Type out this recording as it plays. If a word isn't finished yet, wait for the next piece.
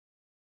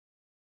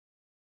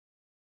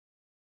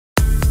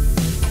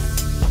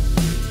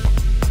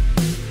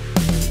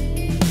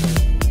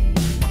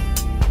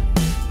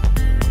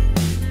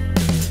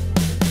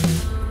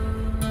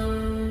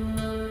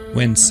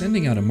When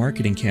sending out a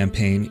marketing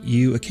campaign,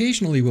 you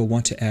occasionally will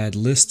want to add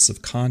lists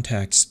of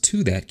contacts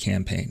to that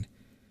campaign.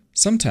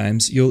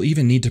 Sometimes you'll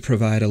even need to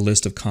provide a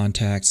list of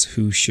contacts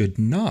who should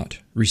not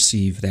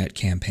receive that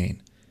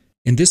campaign.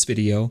 In this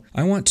video,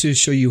 I want to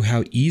show you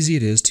how easy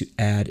it is to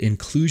add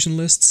inclusion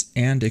lists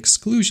and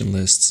exclusion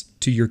lists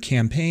to your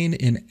campaign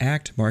in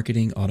Act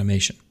Marketing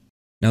Automation.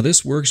 Now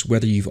this works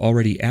whether you've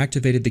already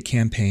activated the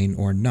campaign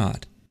or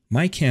not.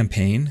 My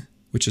campaign,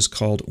 which is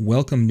called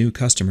Welcome New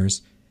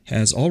Customers,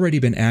 has already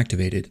been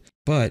activated,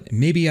 but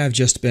maybe I've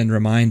just been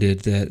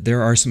reminded that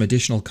there are some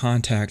additional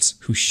contacts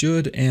who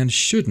should and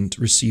shouldn't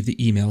receive the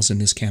emails in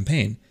this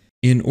campaign.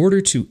 In order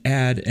to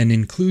add an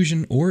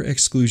inclusion or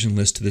exclusion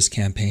list to this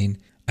campaign,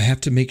 I have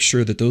to make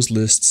sure that those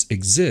lists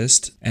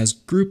exist as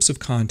groups of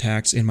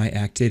contacts in my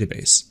Act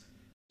database.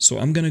 So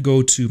I'm going to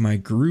go to my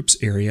Groups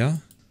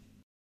area,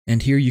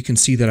 and here you can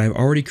see that I've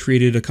already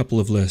created a couple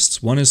of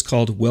lists. One is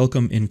called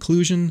Welcome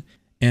Inclusion,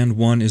 and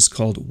one is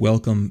called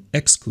Welcome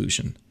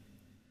Exclusion.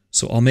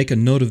 So I'll make a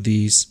note of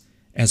these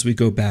as we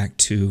go back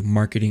to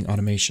marketing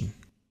automation.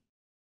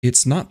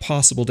 It's not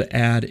possible to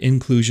add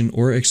inclusion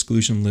or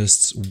exclusion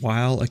lists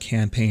while a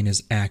campaign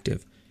is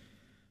active.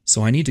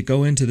 So I need to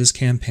go into this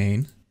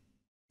campaign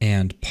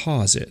and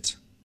pause it.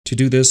 To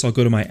do this, I'll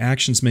go to my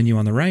Actions menu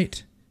on the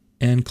right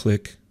and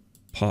click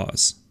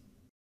Pause.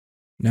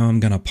 Now I'm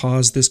going to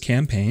pause this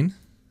campaign.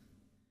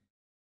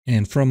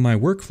 And from my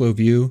workflow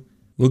view,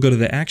 we'll go to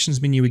the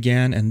Actions menu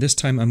again, and this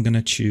time I'm going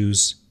to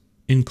choose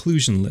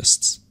Inclusion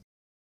Lists.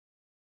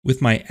 With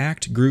my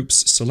Act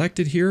groups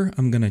selected here,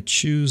 I'm going to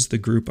choose the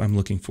group I'm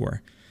looking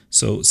for.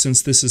 So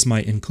since this is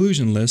my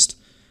inclusion list,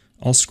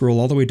 I'll scroll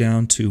all the way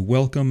down to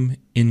Welcome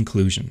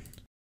Inclusion.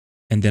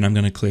 And then I'm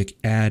going to click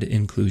Add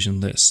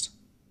Inclusion List.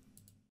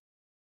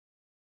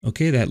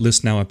 Okay, that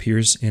list now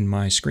appears in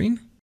my screen.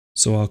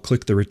 So I'll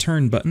click the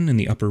Return button in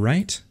the upper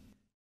right.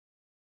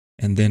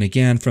 And then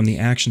again from the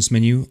Actions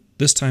menu,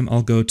 this time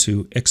I'll go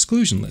to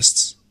Exclusion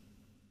Lists.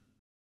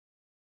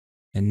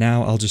 And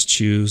now I'll just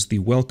choose the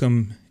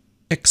Welcome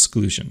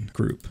Exclusion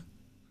group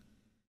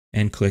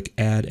and click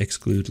Add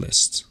Exclude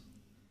Lists.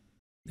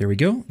 There we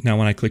go. Now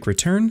when I click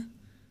Return,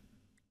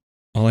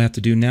 all I have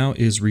to do now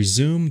is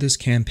resume this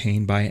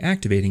campaign by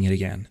activating it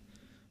again.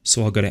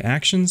 So I'll go to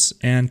Actions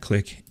and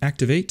click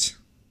Activate.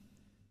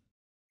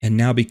 And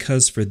now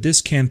because for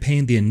this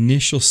campaign the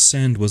initial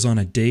send was on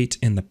a date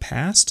in the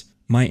past,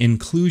 my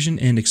inclusion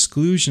and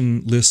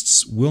exclusion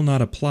lists will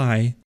not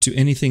apply to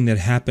anything that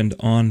happened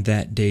on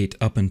that date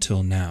up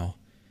until now.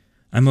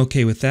 I'm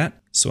okay with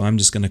that, so I'm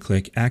just going to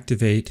click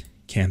Activate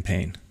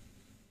Campaign.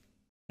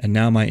 And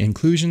now my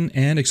inclusion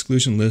and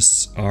exclusion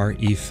lists are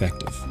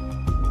effective.